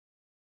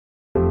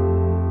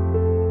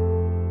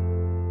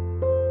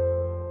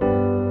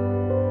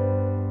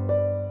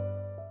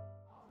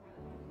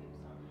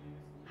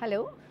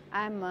Hello,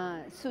 I'm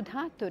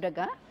Sudha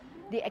Turaga,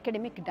 the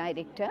Academic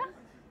Director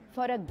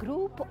for a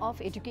group of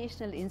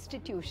educational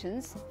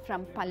institutions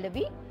from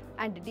Pallavi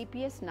and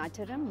DPS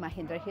Nacharam,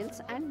 Mahindra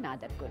Hills and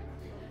Nadargul.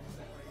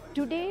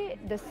 Today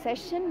the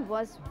session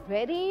was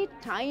very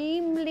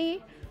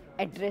timely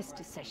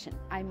addressed session,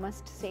 I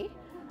must say,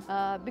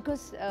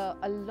 because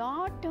a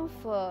lot of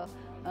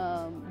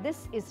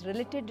this is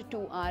related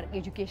to our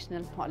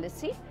educational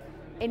policy,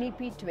 NEP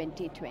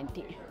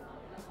 2020.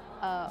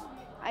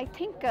 I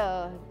think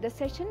the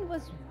session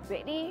was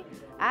very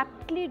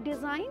aptly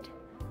designed,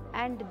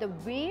 and the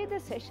way the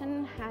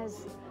session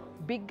has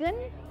begun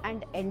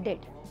and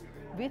ended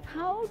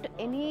without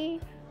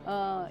any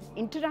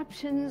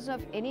interruptions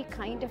of any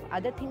kind of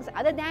other things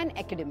other than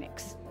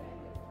academics.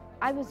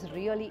 I was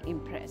really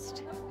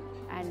impressed,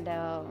 and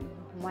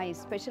my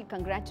special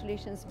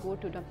congratulations go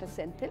to Dr.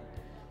 Senthil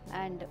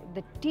and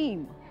the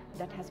team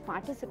that has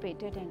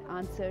participated and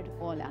answered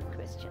all our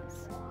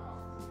questions.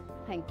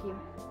 Thank you.